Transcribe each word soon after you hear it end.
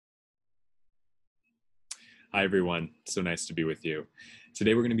Hi, everyone. So nice to be with you.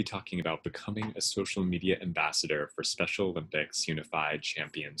 Today, we're going to be talking about becoming a social media ambassador for Special Olympics Unified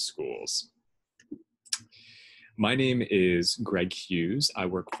Champion Schools. My name is Greg Hughes. I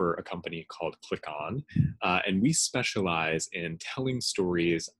work for a company called ClickOn, and we specialize in telling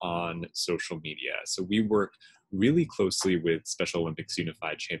stories on social media. So we work really closely with Special Olympics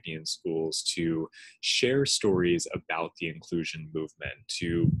Unified Champion Schools to share stories about the inclusion movement,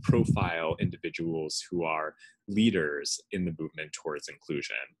 to profile individuals who are leaders in the movement towards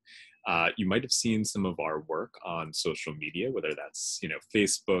inclusion. You might have seen some of our work on social media, whether that's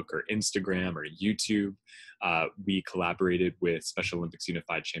Facebook or Instagram or YouTube. We collaborated with Special Olympics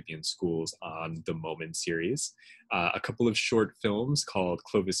Unified Champion Schools on the Moment series, a couple of short films called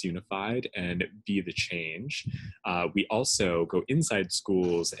Clovis Unified and Be the Change. We also go inside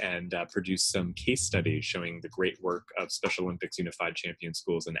schools and produce some case studies showing the great work of Special Olympics Unified Champion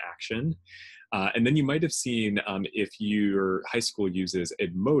Schools in action. And then you might have seen, if your high school uses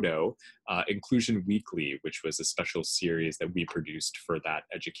Edmodo, Inclusion Weekly, which was a special series that we produced for that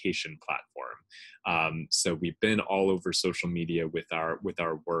education platform. So we've been all over social media with our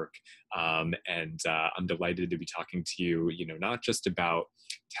work, and I'm delighted to be talking to you. Not just about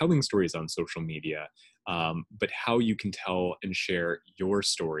telling stories on social media, but how you can tell and share your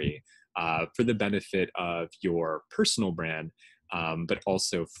story for the benefit of your personal brand, but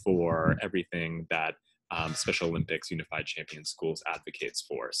also for everything that Special Olympics Unified Champion Schools advocates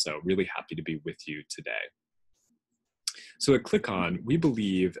for. So really happy to be with you today. So at ClickOn, we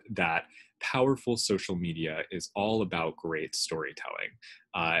believe that powerful social media is all about great storytelling.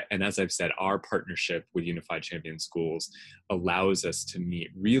 And as I've said, our partnership with Unified Champion Schools allows us to meet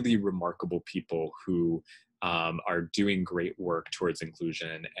really remarkable people who are doing great work towards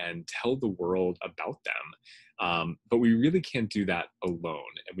inclusion and tell the world about them. But we really can't do that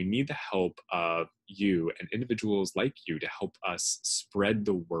alone. And we need the help of you and individuals like you to help us spread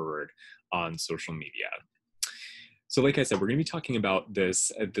the word on social media. So like I said, we're going to be talking about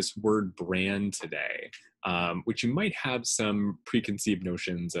this word brand today, which you might have some preconceived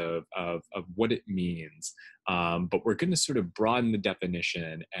notions of what it means. But we're going to sort of broaden the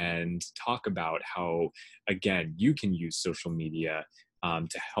definition and talk about how, again, you can use social media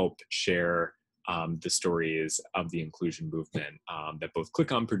to help share the stories of the inclusion movement that both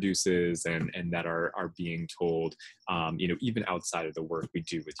ClickOn produces and that are being told, even outside of the work we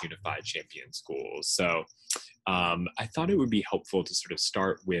do with Unified Champion Schools. So I thought it would be helpful to sort of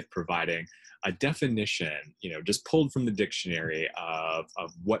start with providing a definition, just pulled from the dictionary of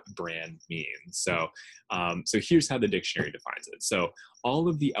what brand means. So here's how the dictionary defines it. So all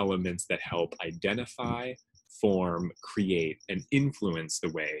of the elements that help identify, form, create, and influence the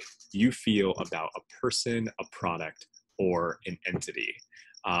way you feel about a person, a product, or an entity.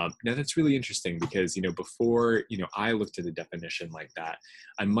 Now that's really interesting because, before, I looked at a definition like that,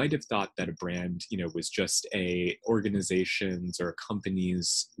 I might have thought that a brand, was just a organization's or a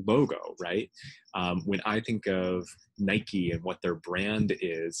company's logo, right? When I think of Nike and what their brand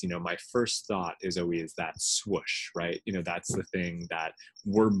is, my first thought is always that swoosh, right? That's the thing that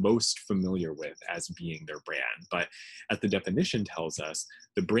we're most familiar with as being their brand. But as the definition tells us,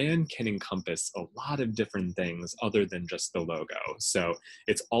 the brand can encompass a lot of different things other than just the logo. So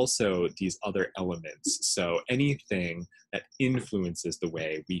it's also these other elements. So anything that influences the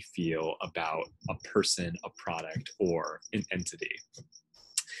way we feel about a person, a product, or an entity.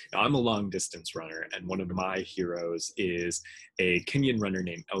 Now, I'm a long distance runner, and one of my heroes is a Kenyan runner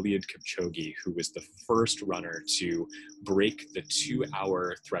named Eliud Kipchoge, who was the first runner to break the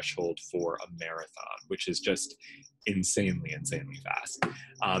 2-hour threshold for a marathon, which is just insanely fast.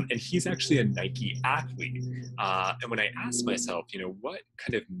 And he's actually a Nike athlete. And when I asked myself, what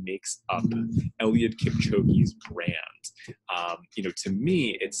kind of makes up Eliud Kipchoge's brand? To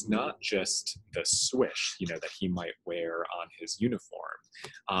me, it's not just the swish, that he might wear on his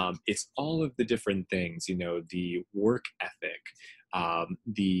uniform. It's all of the different things, the work ethic,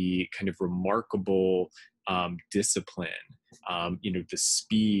 the kind of remarkable discipline, the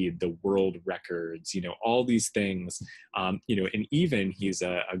speed, the world records, all these things, and even he's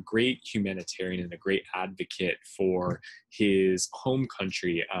a great humanitarian and a great advocate for his home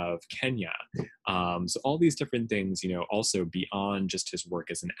country of Kenya. So all these different things, also beyond just his work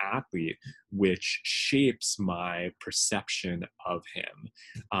as an athlete, which shapes my perception of him.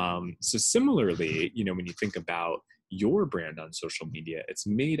 So similarly, when you think about your brand on social media, it's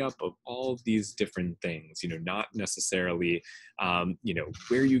made up of all of these different things, not necessarily,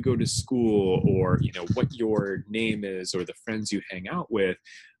 where you go to school or, what your name is or the friends you hang out with,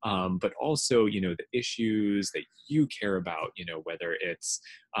 but also, the issues that you care about, whether it's,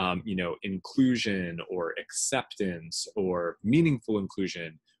 inclusion or acceptance or meaningful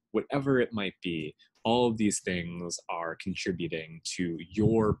inclusion, whatever it might be. All of these things are contributing to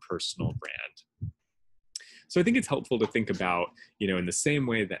your personal brand. So I think it's helpful to think about, in the same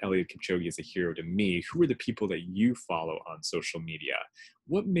way that Eliud Kipchoge is a hero to me, who are the people that you follow on social media?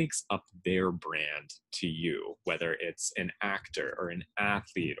 What makes up their brand to you, whether it's an actor or an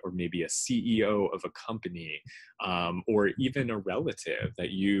athlete or maybe a CEO of a company, or even a relative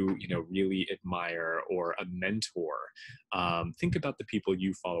that you really admire, or a mentor. Think about the people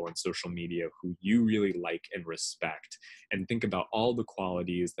you follow on social media who you really like and respect, and think about all the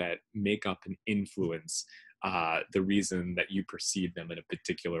qualities that make up and influence the reason that you perceive them in a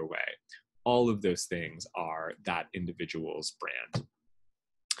particular way. All of those things are that individual's brand.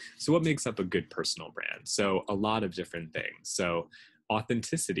 So what makes up a good personal brand? So a lot of different things. So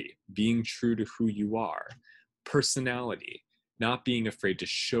authenticity, being true to who you are. Personality, not being afraid to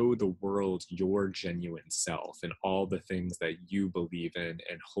show the world your genuine self and all the things that you believe in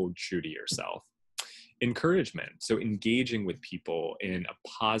and hold true to yourself. Encouragement, so engaging with people in a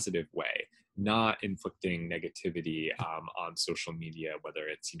positive way, not inflicting negativity on social media, whether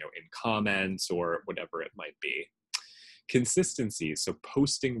it's in comments or whatever it might be. Consistency, so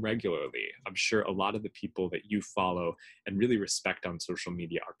posting regularly. I'm sure a lot of the people that you follow and really respect on social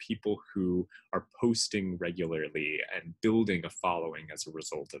media are people who are posting regularly and building a following as a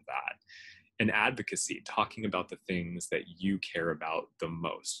result of that. And advocacy, talking about the things that you care about the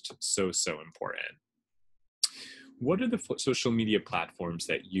most. So important. What are the social media platforms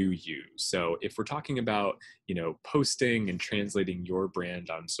that you use? So if we're talking about, posting and translating your brand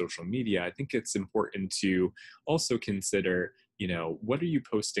on social media, I think it's important to also consider, what are you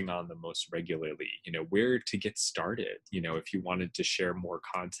posting on the most regularly? Where to get started? If you wanted to share more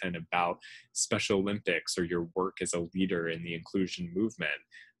content about Special Olympics or your work as a leader in the inclusion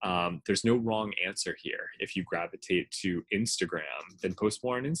movement, there's no wrong answer here. If you gravitate to Instagram, then post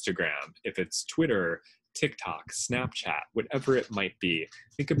more on Instagram. If it's Twitter, TikTok, Snapchat, whatever it might be,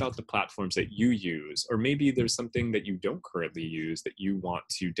 think about the platforms that you use, or maybe there's something that you don't currently use that you want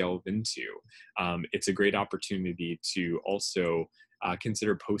to delve into. It's a great opportunity to also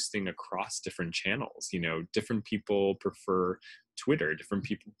consider posting across different channels. Different people prefer Twitter, different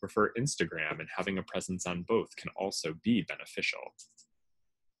people prefer Instagram, and having a presence on both can also be beneficial.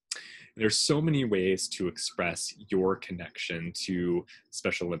 There's so many ways to express your connection to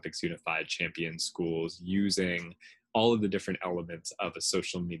Special Olympics Unified Champion Schools using all of the different elements of a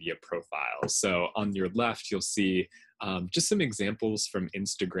social media profile. So on your left, you'll see just some examples from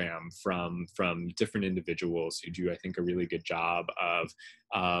Instagram from different individuals who do, I think, a really good job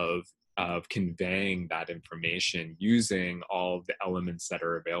of conveying that information using all of the elements that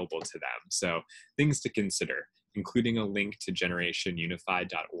are available to them. So things to consider: including a link to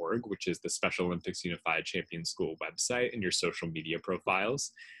generationunified.org, which is the Special Olympics Unified Champion School website, in your social media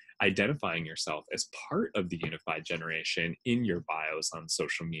profiles, identifying yourself as part of the unified generation in your bios on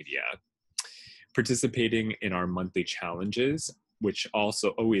social media, participating in our monthly challenges, which also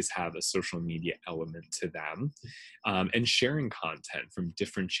always have a social media element to them, and sharing content from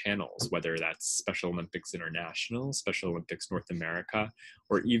different channels, whether that's Special Olympics International, Special Olympics North America,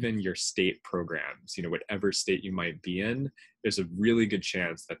 or even your state programs. Whatever state you might be in, there's a really good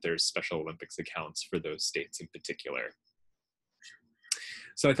chance that there's Special Olympics accounts for those states in particular.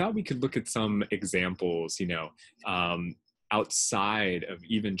 So I thought we could look at some examples, outside of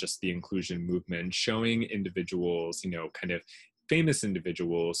even just the inclusion movement, showing individuals, kind of famous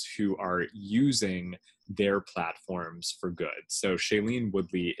individuals who are using their platforms for good. So Shailene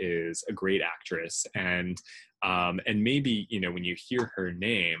Woodley is a great actress, and maybe when you hear her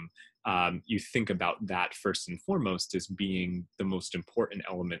name, you think about that first and foremost as being the most important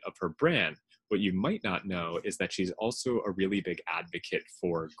element of her brand. What you might not know is that she's also a really big advocate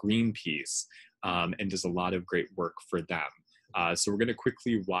for Greenpeace, and does a lot of great work for them. So we're going to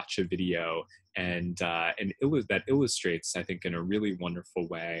quickly watch a video that illustrates, I think, in a really wonderful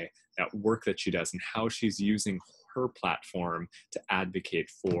way, that work that she does and how she's using her platform to advocate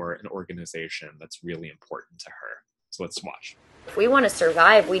for an organization that's really important to her. So let's watch. If we want to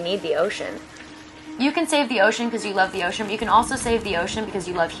survive, we need the ocean. You can save the ocean because you love the ocean, but you can also save the ocean because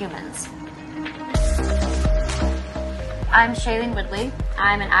you love humans. I'm Shailene Woodley.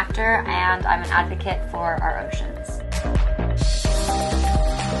 I'm an actor and I'm an advocate for our oceans.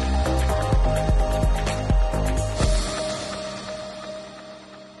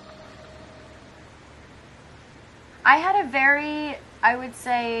 I had a very, I would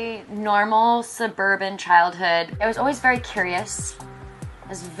say, normal suburban childhood. I was always very curious. I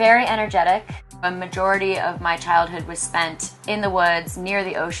was very energetic. A majority of my childhood was spent in the woods near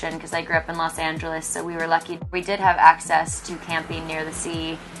the ocean because I grew up in Los Angeles, so we were lucky. We did have access to camping near the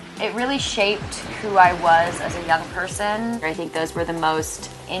sea. It really shaped who I was as a young person. I think those were the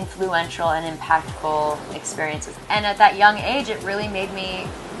most influential and impactful experiences. And at that young age, it really made me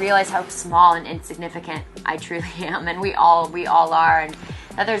realize how small and insignificant I truly am, and we all are, and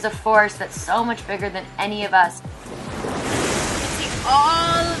that there's a force that's so much bigger than any of us. You see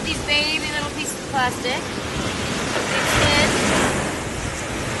all of these baby little pieces of plastic.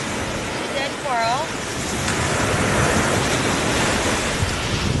 Dead coral.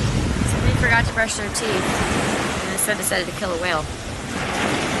 Somebody forgot to brush their teeth and instead decided to kill a whale.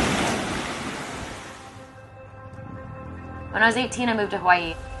 When I was 18, I moved to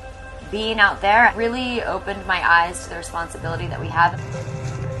Hawaii. Being out there really opened my eyes to the responsibility that we have.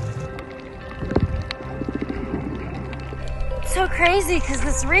 It's so crazy because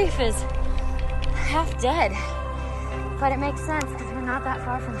this reef is half dead, but it makes sense because we're not that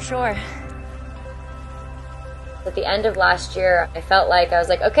far from shore. At the end of last year, I felt like I was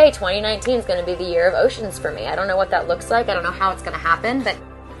like, okay, 2019 is going to be the year of oceans for me. I don't know what that looks like. I don't know how it's going to happen, but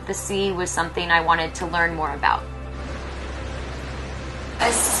the sea was something I wanted to learn more about.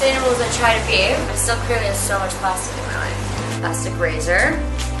 As sustainable as I try to be, I still clearly have so much plastic in my life. Plastic razor,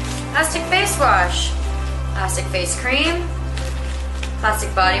 plastic face wash, plastic face cream, plastic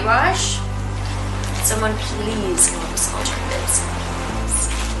body wash. Someone please come up with some alternatives.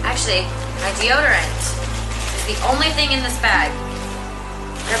 Actually, my deodorant is the only thing in this bag.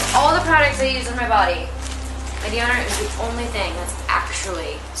 Out of all the products I use on my body, my deodorant is the only thing that's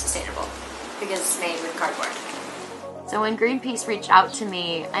actually sustainable because it's made with cardboard. So when Greenpeace reached out to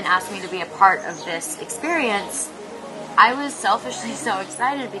me and asked me to be a part of this experience, I was selfishly so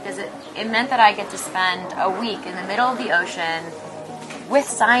excited because it meant that I get to spend a week in the middle of the ocean with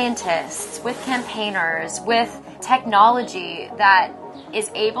scientists, with campaigners, with technology that is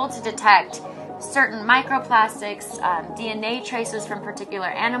able to detect certain microplastics, DNA traces from particular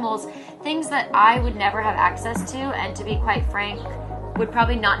animals, things that I would never have access to, and to be quite frank, would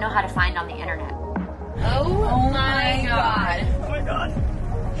probably not know how to find on the internet. Oh my god. Oh my god.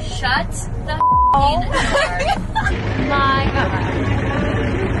 Shut the door. My god.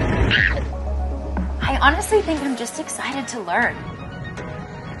 I honestly think I'm just excited to learn.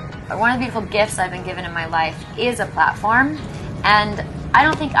 One of the beautiful gifts I've been given in my life is a platform, and I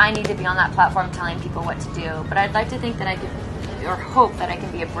don't think I need to be on that platform telling people what to do, but I'd like to think that I could, or hope that I can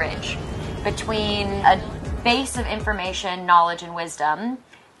be a bridge between a base of information, knowledge, and wisdom,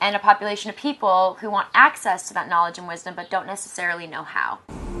 and a population of people who want access to that knowledge and wisdom but don't necessarily know how.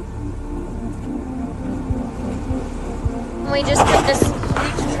 We just put this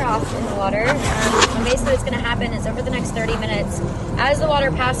huge trough in the water, and basically what's going to happen is over the next 30 minutes, as the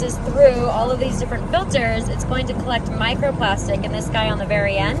water passes through all of these different filters, it's going to collect microplastic in this guy on the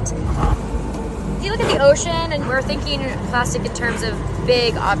very end. If you look at the ocean, and we're thinking plastic in terms of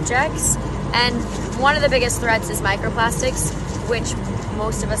big objects, and one of the biggest threats is microplastics, which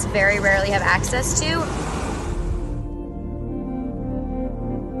most of us very rarely have access to.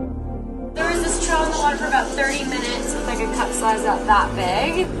 There was this trail in the water for about 30 minutes with like a cup size about that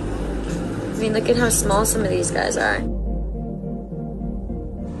big. I mean, look at how small some of these guys are.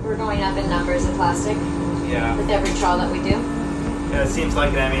 We're going up in numbers of plastic. Yeah. With every trawl that we do. Yeah, it seems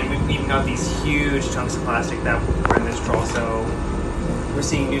like that. I mean, we've even got these huge chunks of plastic that were in this trawl, so we're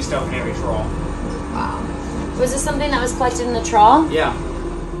seeing new stuff in every trawl. Wow. Was this something that was collected in the trawl? Yeah.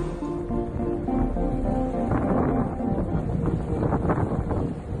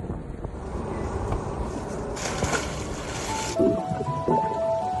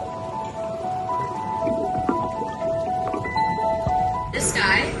 This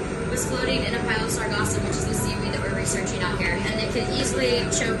guy was floating in a pile of sargassum, which is the seaweed that we're researching out here, and it could easily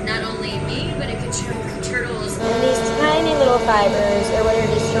choke not only me, but it could choke turtles. And these tiny little fibers are what are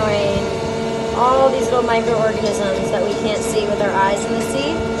destroying all these little microorganisms that we can't see with our eyes in the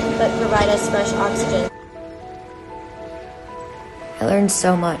sea, but provide us fresh oxygen. I learned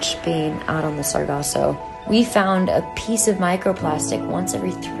so much being out on the Sargasso. We found a piece of microplastic once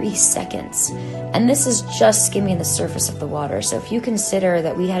every 3 seconds. And this is just skimming the surface of the water. So if you consider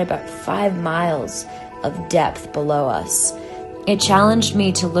that we had about 5 miles of depth below us, it challenged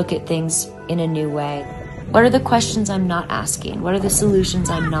me to look at things in a new way. What are the questions I'm not asking? What are the solutions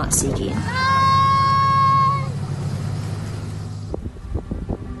I'm not seeking?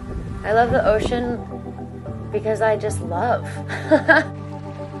 I love the ocean because I just love.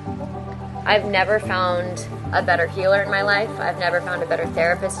 I've never found a better healer in my life. I've never found a better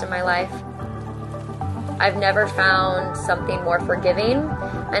therapist in my life. I've never found something more forgiving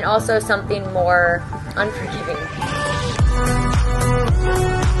and also something more unforgiving.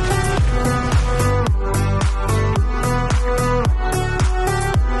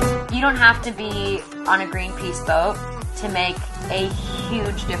 You don't have to be on a Greenpeace boat to make a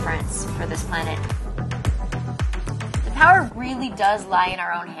huge difference for this planet. The power really does lie in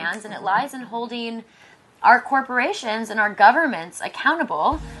our own hands, and it lies in holding our corporations and our governments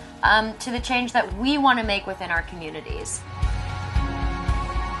accountable to the change that we want to make within our communities.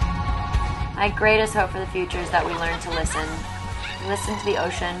 My greatest hope for the future is that we learn to listen. We listen to the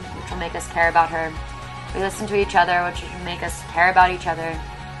ocean, which will make us care about her. We listen to each other, which will make us care about each other.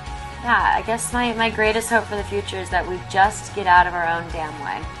 Yeah, I guess my greatest hope for the future is that we just get out of our own damn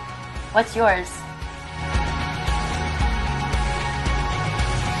way. What's yours?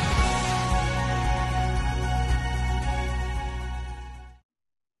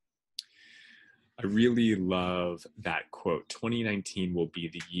 I really love that quote. 2019 will be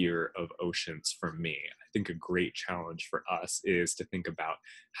the year of oceans for me. I think a great challenge for us is to think about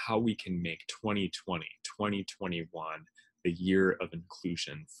how we can make 2020, 2021 the year of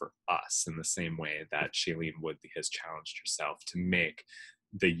inclusion for us, in the same way that Shailene Woodley has challenged herself to make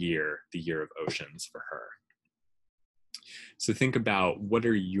the year of oceans for her. So think about, what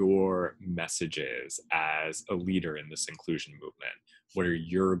are your messages as a leader in this inclusion movement? What are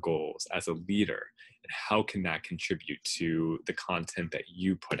your goals as a leader? And how can that contribute to the content that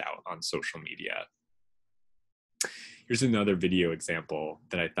you put out on social media? Here's another video example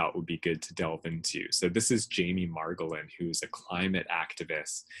that I thought would be good to delve into. So this is Jamie Margolin, who's a climate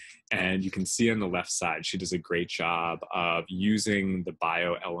activist. And you can see on the left side, she does a great job of using the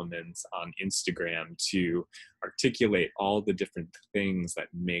bio elements on Instagram to articulate all the different things that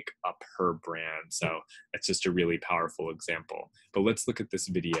make up her brand. So that's just a really powerful example. But let's look at this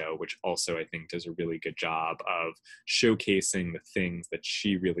video, which also I think does a really good job of showcasing the things that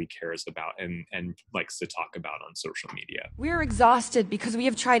she really cares about and likes to talk about on social media. We're exhausted because we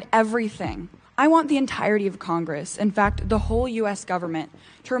have tried everything. I want the entirety of Congress, in fact, the whole U.S. government,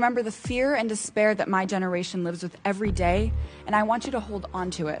 to remember the fear and despair that my generation lives with every day, and I want you to hold on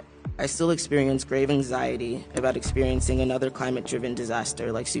to it. I still experience grave anxiety about experiencing another climate-driven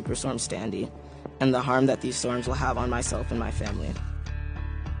disaster like Superstorm Sandy, and the harm that these storms will have on myself and my family.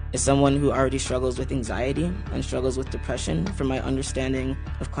 As someone who already struggles with anxiety and struggles with depression from my understanding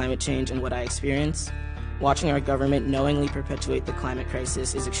of climate change and what I experience, watching our government knowingly perpetuate the climate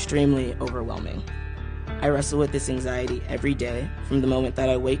crisis is extremely overwhelming. I wrestle with this anxiety every day, from the moment that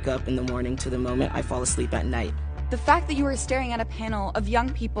I wake up in the morning to the moment I fall asleep at night. The fact that you are staring at a panel of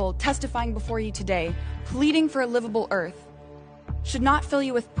young people testifying before you today, pleading for a livable earth, should not fill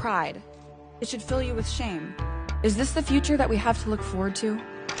you with pride. It should fill you with shame. Is this the future that we have to look forward to?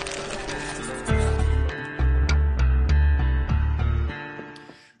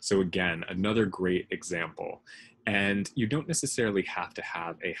 So again, another great example. And you don't necessarily have to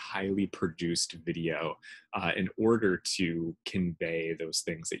have a highly produced video in order to convey those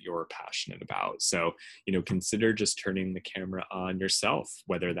things that you're passionate about. So, consider just turning the camera on yourself,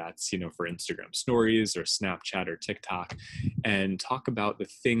 whether that's, for Instagram stories or Snapchat or TikTok, and talk about the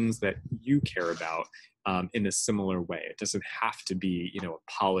things that you care about in a similar way. It doesn't have to be, a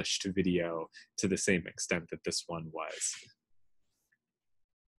polished video to the same extent that this one was.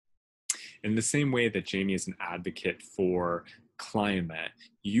 In the same way that Jamie is an advocate for climate,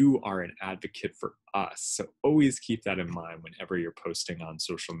 you are an advocate for us. So always keep that in mind whenever you're posting on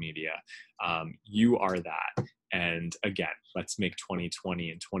social media. You are that. And again, let's make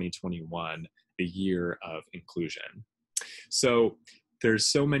 2020 and 2021 the year of inclusion. So there's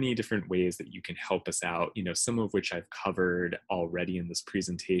so many different ways that you can help us out, some of which I've covered already in this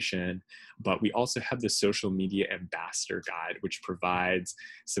presentation, but we also have the social media ambassador guide, which provides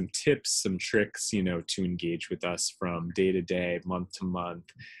some tips, some tricks, to engage with us from day to day, month to month.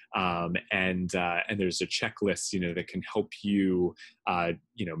 And there's a checklist, that can help you,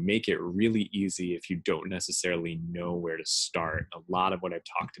 make it really easy if you don't necessarily know where to start. A lot of what I've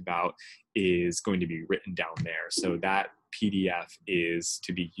talked about is going to be written down there. So that PDF is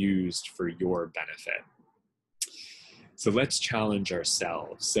to be used for your benefit. So let's challenge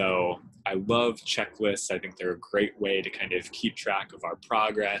ourselves. So I love checklists. I think they're a great way to kind of keep track of our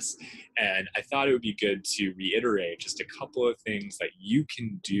progress. And I thought it would be good to reiterate just a couple of things that you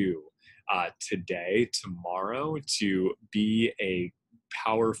can do today, tomorrow, to be a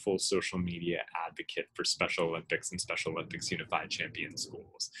powerful social media advocate for Special Olympics and Special Olympics Unified Champion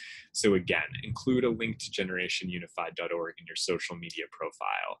Schools. So again, include a link to generationunified.org in your social media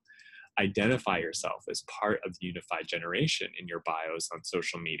profile. Identify yourself as part of the unified generation in your bios on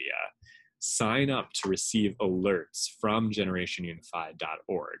social media. Sign up to receive alerts from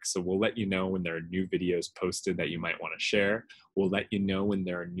generationunified.org. So we'll let you know when there are new videos posted that you might want to share. We'll let you know when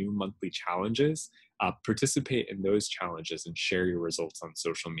there are new monthly challenges. Participate in those challenges and share your results on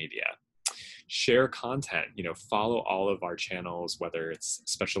social media. Share content, follow all of our channels, whether it's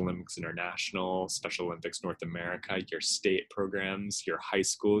Special Olympics International, Special Olympics North America, your state programs, your high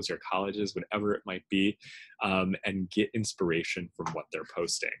schools, your colleges, whatever it might be, and get inspiration from what they're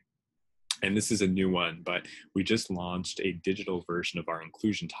posting. And this is a new one, but we just launched a digital version of our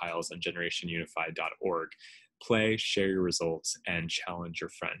inclusion tiles on generationunified.org. Play, share your results, and challenge your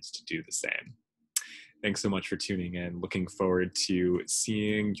friends to do the same. Thanks so much for tuning in. Looking forward to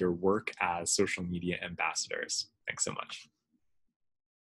seeing your work as social media ambassadors. Thanks so much.